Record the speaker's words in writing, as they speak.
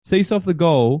Set yourself the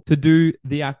goal to do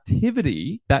the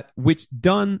activity that which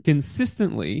done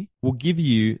consistently will give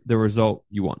you the result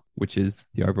you want, which is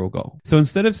the overall goal. So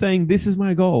instead of saying, this is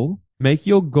my goal, make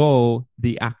your goal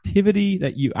the activity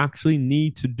that you actually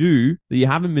need to do that you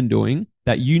haven't been doing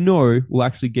that you know will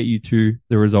actually get you to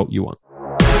the result you want.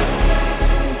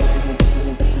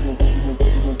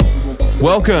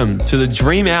 Welcome to the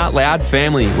Dream Out Loud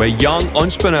family, where young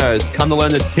entrepreneurs come to learn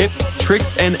the tips,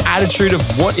 tricks, and attitude of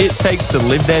what it takes to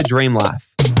live their dream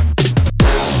life.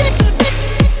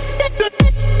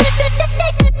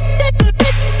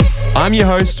 I'm your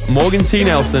host, Morgan T.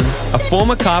 Nelson, a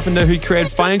former carpenter who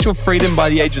created financial freedom by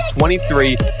the age of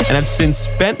 23 and have since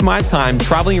spent my time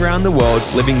traveling around the world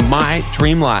living my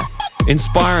dream life,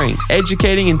 inspiring,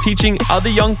 educating, and teaching other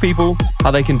young people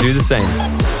how they can do the same.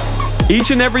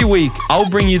 Each and every week, I'll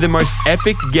bring you the most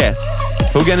epic guests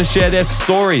who are going to share their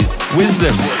stories,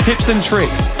 wisdom, tips, and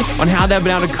tricks on how they've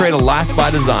been able to create a life by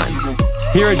design.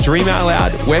 Here at Dream Out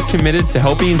Loud, we're committed to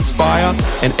helping inspire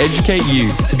and educate you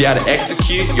to be able to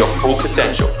execute your full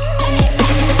potential.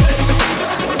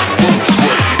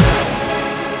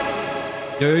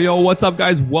 Yo, what's up,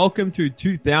 guys? Welcome to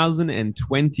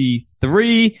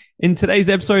 2023. In today's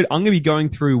episode, I'm going to be going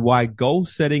through why goal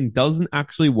setting doesn't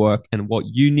actually work and what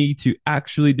you need to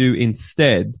actually do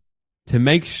instead to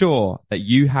make sure that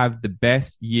you have the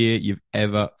best year you've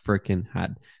ever freaking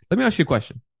had. Let me ask you a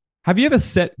question. Have you ever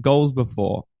set goals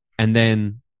before and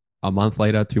then a month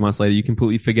later, 2 months later, you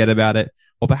completely forget about it?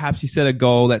 Or perhaps you set a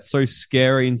goal that's so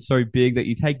scary and so big that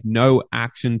you take no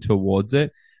action towards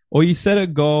it. Or you set a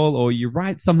goal or you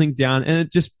write something down and it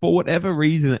just, for whatever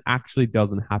reason, it actually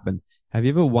doesn't happen. Have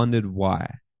you ever wondered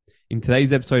why? In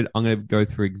today's episode, I'm going to go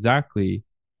through exactly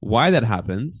why that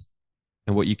happens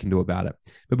and what you can do about it.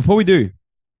 But before we do,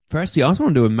 firstly, I just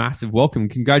want to do a massive welcome.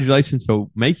 Congratulations for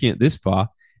making it this far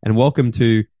and welcome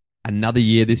to another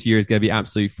year. This year is going to be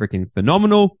absolutely freaking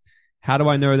phenomenal. How do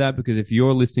I know that? Because if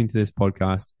you're listening to this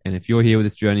podcast and if you're here with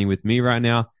this journey with me right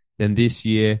now, then this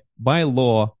year, by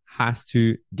law, has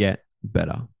to get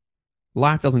better.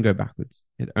 Life doesn't go backwards.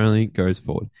 It only goes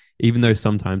forward. Even though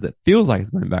sometimes it feels like it's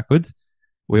going backwards,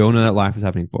 we all know that life is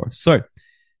happening for us. So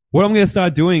what I'm going to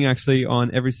start doing actually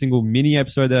on every single mini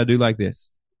episode that I do like this,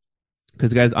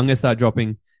 because guys, I'm going to start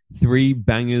dropping 3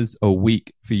 bangers a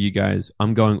week for you guys.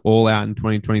 I'm going all out in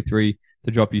 2023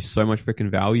 to drop you so much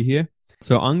freaking value here.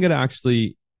 So I'm going to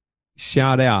actually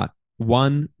shout out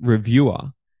one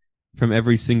reviewer from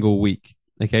every single week.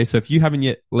 Okay, so if you haven't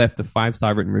yet left a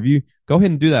 5-star written review, go ahead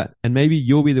and do that. And maybe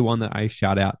you'll be the one that I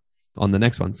shout out on the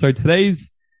next one. So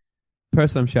today's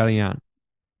person I'm shouting out,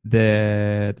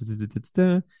 her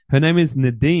name is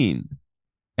Nadine.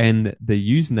 And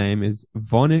the username is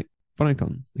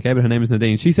Vonington. Okay, but her name is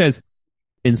Nadine. She says,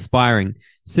 inspiring,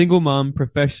 single mom,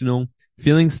 professional,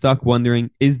 feeling stuck,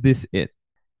 wondering, is this it?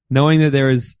 Knowing that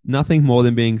there is nothing more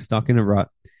than being stuck in a rut.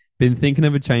 Been thinking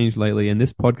of a change lately, and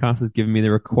this podcast has given me the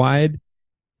required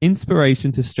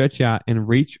inspiration to stretch out and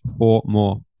reach for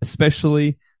more.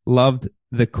 Especially loved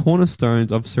the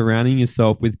cornerstones of surrounding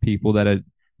yourself with people that are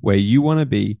where you want to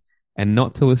be and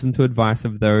not to listen to advice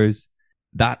of those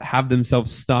that have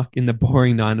themselves stuck in the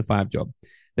boring 9-to-5 job.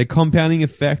 The compounding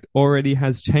effect already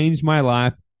has changed my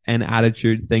life and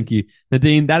attitude. Thank you,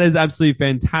 Nadine. That is absolutely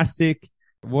fantastic.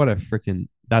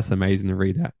 That's amazing to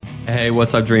read that. Hey,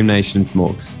 what's up, Dream Nation? It's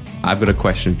Morgs. I've got a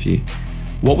question for you.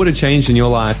 What would have changed in your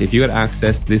life if you had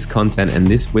access to this content and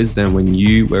this wisdom when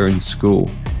you were in school?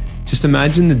 Just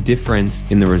imagine the difference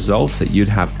in the results that you'd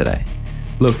have today.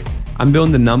 Look, I'm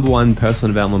building the #1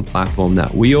 personal development platform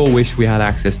that we all wish we had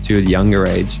access to at a younger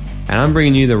age, and I'm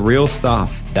bringing you the real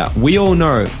stuff that we all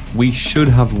know we should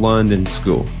have learned in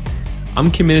school.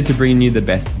 I'm committed to bringing you the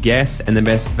best guests and the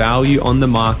best value on the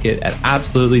market at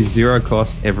absolutely zero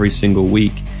cost every single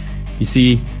week. You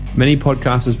see, many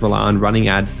podcasters rely on running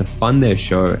ads to fund their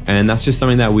show, and that's just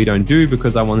something that we don't do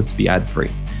because I want us to be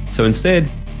ad-free. So instead,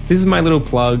 this is my little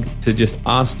plug to just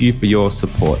ask you for your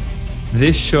support.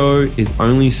 This show is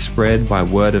only spread by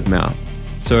word of mouth.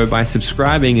 So by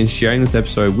subscribing and sharing this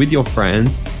episode with your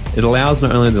friends, it allows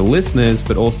not only the listeners,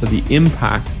 but also the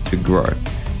impact to grow.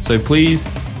 So please,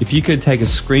 if you could take a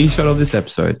screenshot of this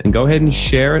episode and go ahead and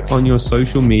share it on your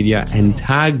social media and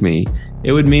tag me,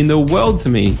 it would mean the world to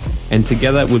me. And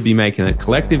together we'd be making a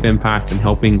collective impact and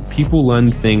helping people learn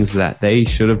things that they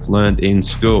should have learned in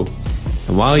school.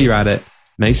 And while you're at it,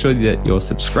 make sure that you're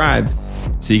subscribed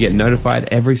so you get notified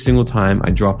every single time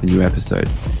I drop a new episode,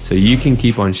 so you can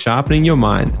keep on sharpening your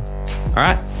mind. All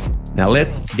right, now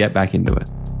let's get back into it.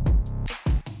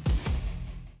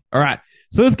 All right,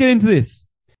 so let's get into this.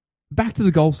 Back to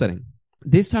the goal setting.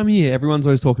 This time of year, everyone's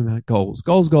always talking about goals,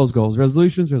 goals, goals, goals,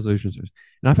 resolutions, resolutions.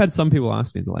 And I've had some people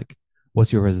ask me, they're like,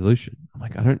 what's your resolution? I'm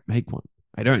like, I don't make one.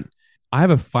 I don't. I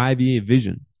have a 5-year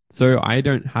vision. So I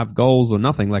don't have goals or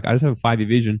nothing. Like I just have a 5-year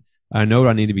vision. I know what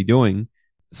I need to be doing.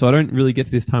 So I don't really get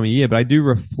to this time of year, but I do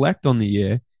reflect on the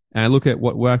year and I look at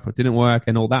what worked, what didn't work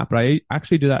and all that. But I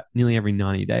actually do that nearly every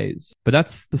 90 days. But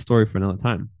that's the story for another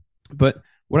time. But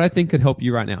what I think could help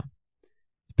you right now,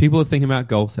 people are thinking about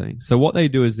goal setting. So what they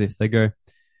do is this, they go,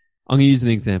 I'm going to use an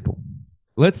example.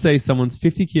 Let's say someone's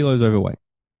 50 kilos overweight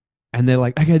and they're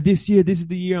like, okay, this year, this is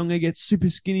the year I'm going to get super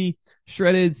skinny,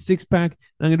 shredded, six pack,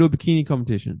 and I'm going to do a bikini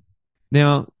competition.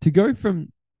 Now, to go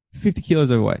from 50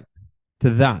 kilos overweight to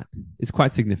that is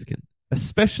quite significant,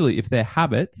 especially if their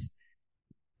habits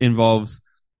involves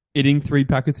eating 3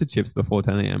 packets of chips before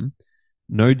 10 a.m.,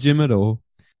 no gym at all,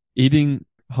 eating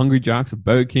Hungry Jacks or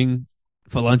Burger King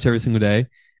for lunch every single day,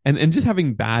 and just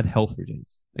having bad health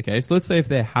routines. Okay, so let's say if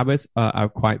their habits are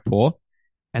quite poor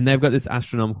and they've got this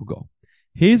astronomical goal.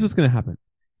 Here's what's going to happen.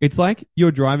 It's like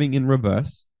you're driving in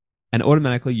reverse and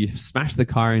automatically you smash the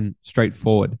car in straight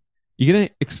forward. You're going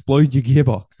to explode your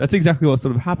gearbox. That's exactly what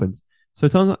sort of happens. So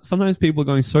sometimes people are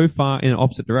going so far in an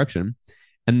opposite direction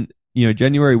and,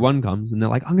 January 1 comes and they're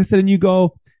like, I'm going to set a new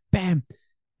goal. Bam.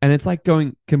 And it's like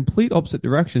going complete opposite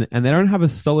direction and they don't have a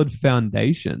solid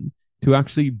foundation to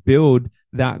actually build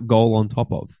that goal on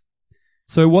top of.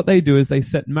 So what they do is they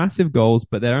set massive goals,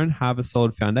 but they don't have a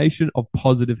solid foundation of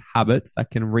positive habits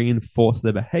that can reinforce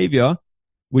their behavior,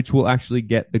 which will actually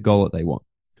get the goal that they want.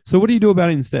 So what do you do about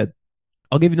it instead?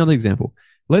 I'll give you another example.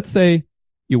 Let's say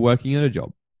you're working at a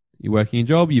job. You're working a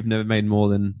job, you've never made more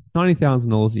than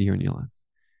 $90,000 a year in your life.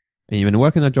 And you've been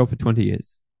working that job for 20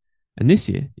 years. And this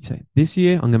year, you say, this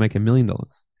year, I'm going to make $1 million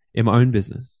in my own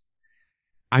business.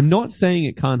 I'm not saying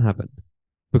it can't happen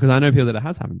because I know people that it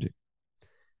has happened to.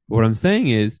 But what I'm saying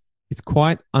is it's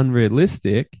quite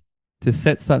unrealistic to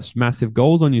set such massive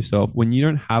goals on yourself when you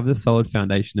don't have the solid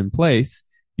foundation in place.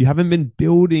 You haven't been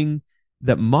building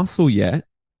that muscle yet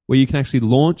where you can actually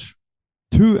launch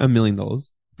to $1 million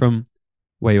from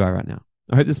where you are right now.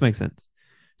 I hope this makes sense.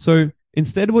 So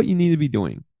instead, what you need to be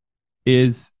doing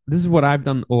is, this is what I've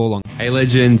done all along. Hey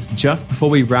legends, just before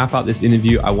we wrap up this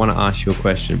interview, I want to ask you a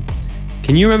question.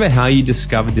 Can you remember how you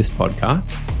discovered this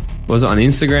podcast? Was it on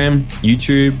Instagram,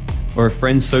 YouTube, or a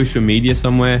friend's social media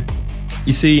somewhere?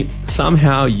 You see,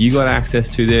 somehow you got access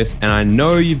to this and I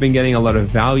know you've been getting a lot of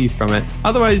value from it.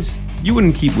 Otherwise, you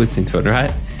wouldn't keep listening to it,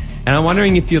 right? And I'm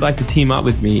wondering if you'd like to team up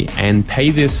with me and pay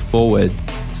this forward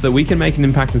so that we can make an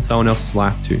impact in someone else's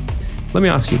life too. Let me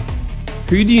ask you,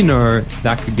 who do you know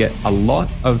that could get a lot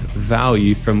of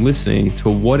value from listening to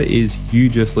what it is you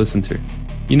just listened to?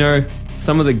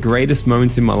 Some of the greatest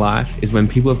moments in my life is when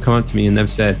people have come up to me and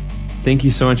they've said, thank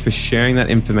you so much for sharing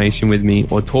that information with me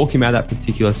or talking about that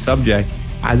particular subject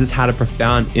as it's had a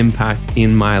profound impact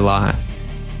in my life.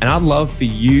 And I'd love for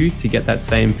you to get that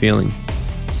same feeling.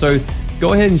 So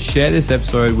go ahead and share this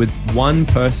episode with one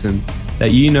person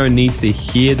that you know needs to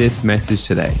hear this message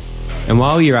today. And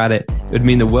while you're at it, it would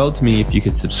mean the world to me if you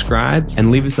could subscribe and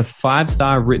leave us a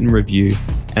 5-star written review.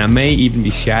 And I may even be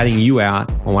shouting you out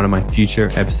on one of my future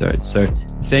episodes. So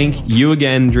thank you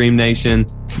again, Dream Nation.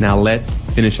 Now let's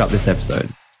finish up this episode.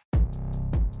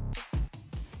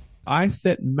 I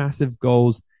set massive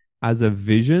goals as a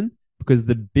vision because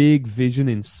the big vision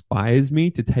inspires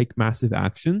me to take massive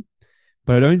action,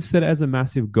 but I don't set it as a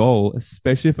massive goal,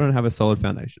 especially if I don't have a solid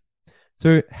foundation.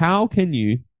 So how can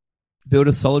you build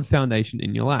a solid foundation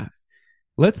in your life?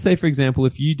 Let's say, for example,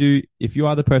 if you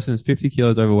are the person who's 50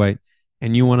 kilos overweight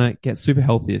and you want to get super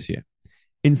healthy this year,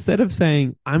 instead of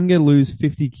saying, I'm going to lose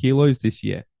 50 kilos this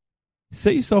year,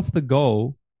 set yourself the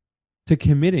goal to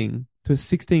committing to a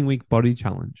 16-week body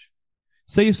challenge.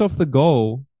 Set yourself the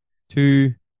goal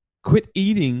to quit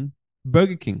eating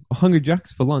Burger King or Hungry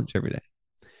Jacks for lunch every day.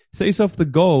 Set yourself the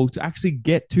goal to actually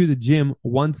get to the gym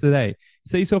once a day.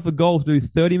 Set yourself the goal to do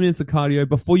 30 minutes of cardio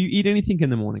before you eat anything in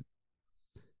the morning.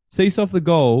 Set yourself the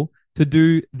goal to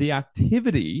do the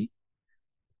activity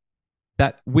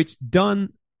that which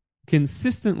done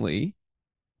consistently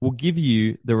will give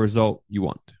you the result you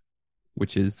want,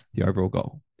 which is the overall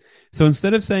goal. So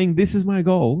instead of saying, this is my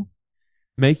goal,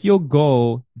 make your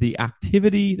goal the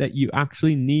activity that you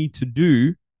actually need to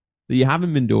do that you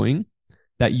haven't been doing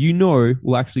that you know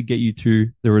will actually get you to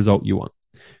the result you want.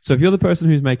 So if you're the person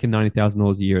who's making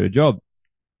 $90,000 a year at a job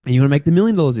and you want to make the $1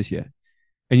 million this year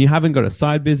and you haven't got a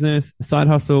side business, a side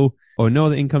hustle, or no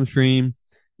other income stream,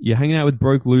 you're hanging out with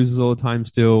broke losers all the time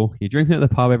still, you're drinking at the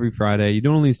pub every Friday, you're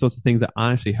doing all these sorts of things that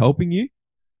aren't actually helping you,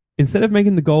 instead of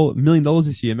making the goal $1 million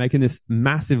this year, making this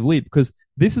massive leap, because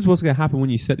this is what's going to happen when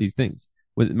you set these things.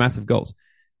 with massive goals.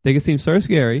 They can seem so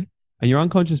scary, and your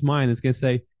unconscious mind is going to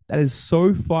say, that is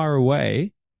so far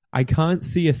away. I can't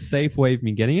see a safe way of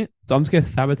me getting it. So I'm just going to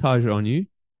sabotage it on you,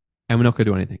 and we're not going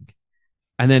to do anything.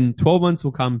 And then 12 months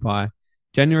will come by,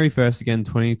 January 1st again,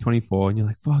 2024, and you're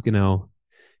like, fucking hell,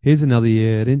 here's another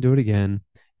year. I didn't do it again.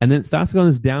 And then it starts to go on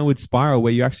this downward spiral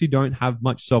where you actually don't have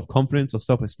much self-confidence or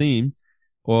self-esteem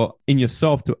or in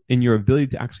yourself, in your ability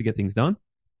to actually get things done,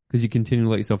 because you continue to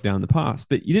let yourself down in the past.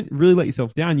 But you didn't really let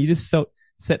yourself down. You just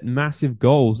set massive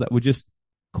goals that were just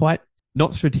quite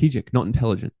not strategic, not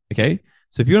intelligent. Okay.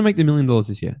 So if you want to make the $1 million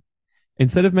this year,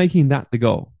 instead of making that the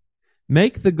goal,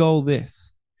 make the goal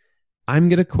this: I'm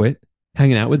going to quit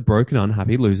hanging out with broken,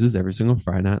 unhappy losers every single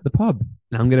Friday night at the pub.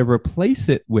 And I'm going to replace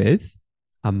it with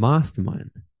a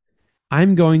mastermind.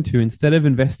 I'm going to, instead of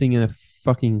investing in a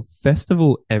fucking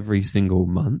festival every single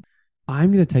month,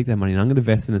 I'm going to take that money and I'm going to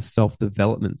invest in a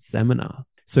self-development seminar.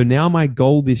 So now my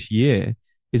goal this year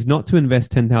is not to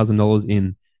invest $10,000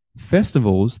 in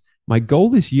festivals. My goal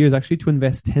this year is actually to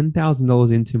invest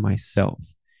 $10,000 into myself,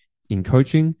 in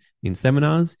coaching, in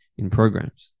seminars, in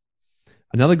programs.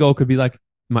 Another goal could be like,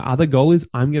 my other goal is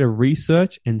I'm going to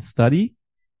research and study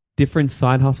different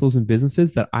side hustles and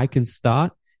businesses that I can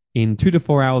start in 2 to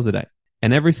 4 hours a day.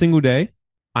 And every single day,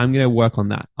 I'm going to work on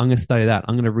that. I'm going to study that.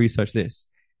 I'm going to research this.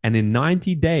 And in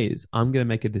 90 days, I'm going to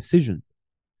make a decision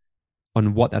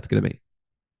on what that's going to be.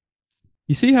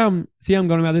 You see how I'm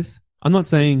going about this? I'm not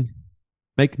saying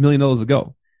make $1 million a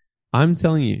goal. I'm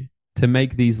telling you to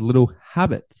make these little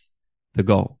habits the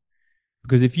goal.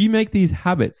 Because if you make these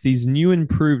habits, these new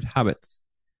improved habits,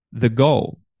 the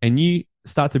goal, and you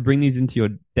start to bring these into your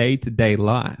day-to-day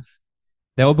life,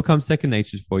 they will become second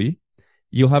natures for you.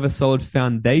 You'll have a solid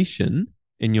foundation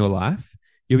in your life.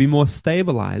 You'll be more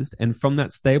stabilized. And from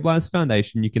that stabilized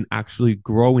foundation, you can actually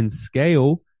grow and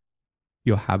scale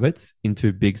your habits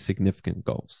into big, significant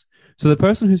goals. So the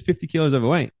person who's 50 kilos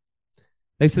overweight,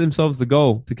 they set themselves the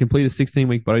goal to complete a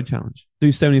 16-week body challenge,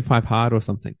 do 75 hard or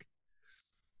something.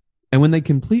 And when they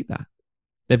complete that,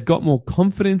 they've got more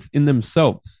confidence in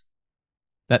themselves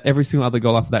that every single other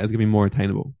goal after that is going to be more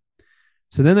attainable.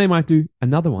 So then they might do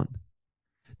another one.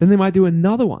 Then they might do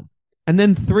another one. And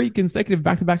then 3 consecutive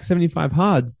back-to-back 75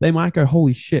 hards. They might go,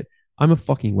 holy shit, I'm a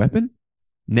fucking weapon.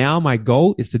 Now my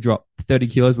goal is to drop 30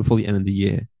 kilos before the end of the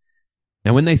year.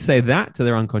 Now, when they say that to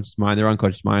their unconscious mind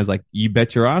is like, you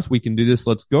bet your ass we can do this.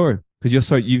 Let's go.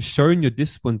 Because you've shown your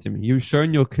discipline to me. You've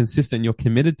shown you're consistent. You're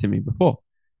committed to me before.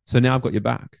 So now I've got your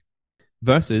back.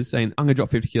 Versus saying, I'm going to drop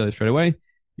 50 kilos straight away.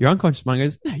 Your unconscious mind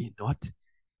goes, no, you're not.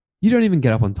 You don't even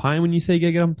get up on time when you say you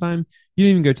gotta get up on time. You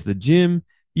don't even go to the gym.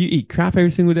 You eat crap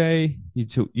every single day.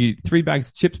 You eat 3 bags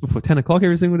of chips before 10 o'clock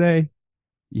every single day.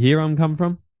 You hear where I'm coming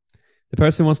from? The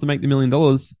person who wants to make the $1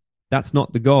 million, that's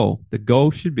not the goal. The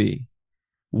goal should be,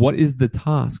 what is the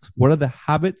tasks? What are the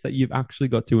habits that you've actually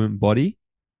got to embody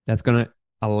that's going to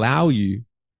allow you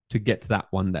to get to that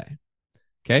one day?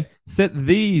 Okay? Set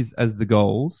these as the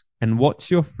goals and watch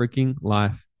your freaking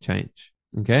life change.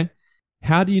 Okay?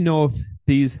 How do you know if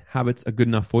these habits are good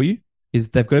enough for you? Is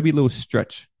they've got to be little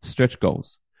stretch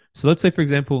goals. So let's say, for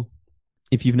example,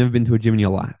 if you've never been to a gym in your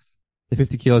life, the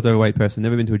 50 kilos overweight person,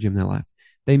 never been to a gym in their life,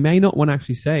 they may not want to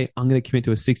actually say, I'm going to commit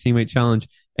to a 16-week challenge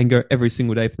and go every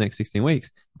single day for the next 16 weeks,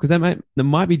 because that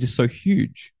might be just so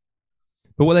huge.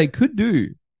 But what they could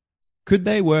do, could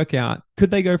they work out,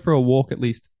 could they go for a walk at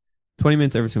least 20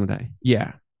 minutes every single day?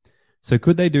 Yeah. So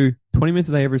could they do 20 minutes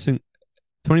a day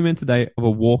 20 minutes a day of a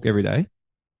walk every day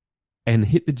and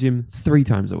hit the gym 3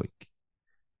 times a week?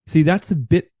 See, that's a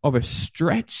bit of a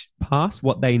stretch past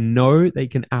what they know they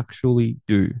can actually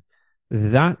do.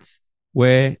 That's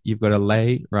where you've got to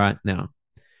lay right now.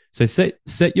 So set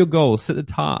your goals, set the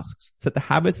tasks, set the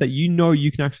habits that you know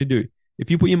you can actually do. If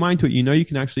you put your mind to it, you know you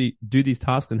can actually do these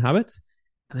tasks and habits,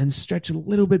 and then stretch a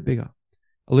little bit bigger,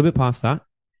 a little bit past that,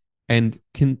 and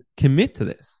can commit to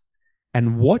this.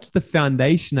 And watch the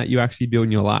foundation that you actually build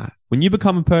in your life. When you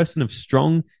become a person of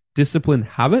strong, disciplined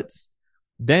habits,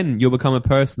 then you'll become a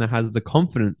person that has the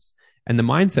confidence and the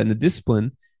mindset and the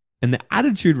discipline and the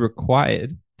attitude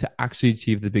required to actually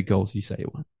achieve the big goals you say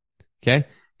you want. Okay?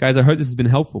 Guys, I hope this has been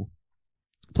helpful.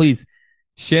 Please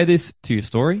share this to your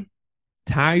story,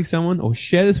 tag someone, or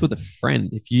share this with a friend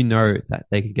if you know that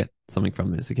they could get something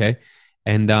from this, okay?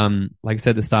 And like I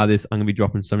said at the start of this, I'm going to be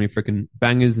dropping so many freaking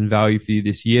bangers and value for you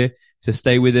this year. So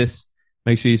stay with us.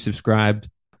 Make sure you're subscribed,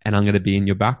 and I'm going to be in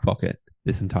your back pocket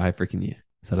this entire freaking year.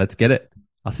 So let's get it.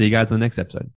 I'll see you guys in the next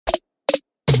episode.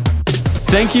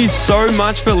 Thank you so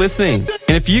much for listening.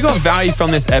 And if you got value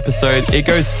from this episode, it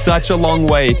goes such a long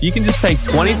way. If you can just take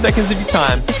 20 seconds of your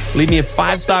time, leave me a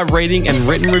 5-star rating and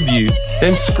written review,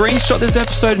 then screenshot this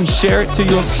episode and share it to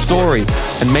your story.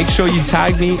 And make sure you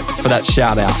tag me for that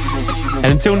shout out.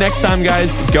 And until next time,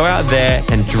 guys, go out there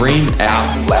and dream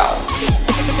out loud.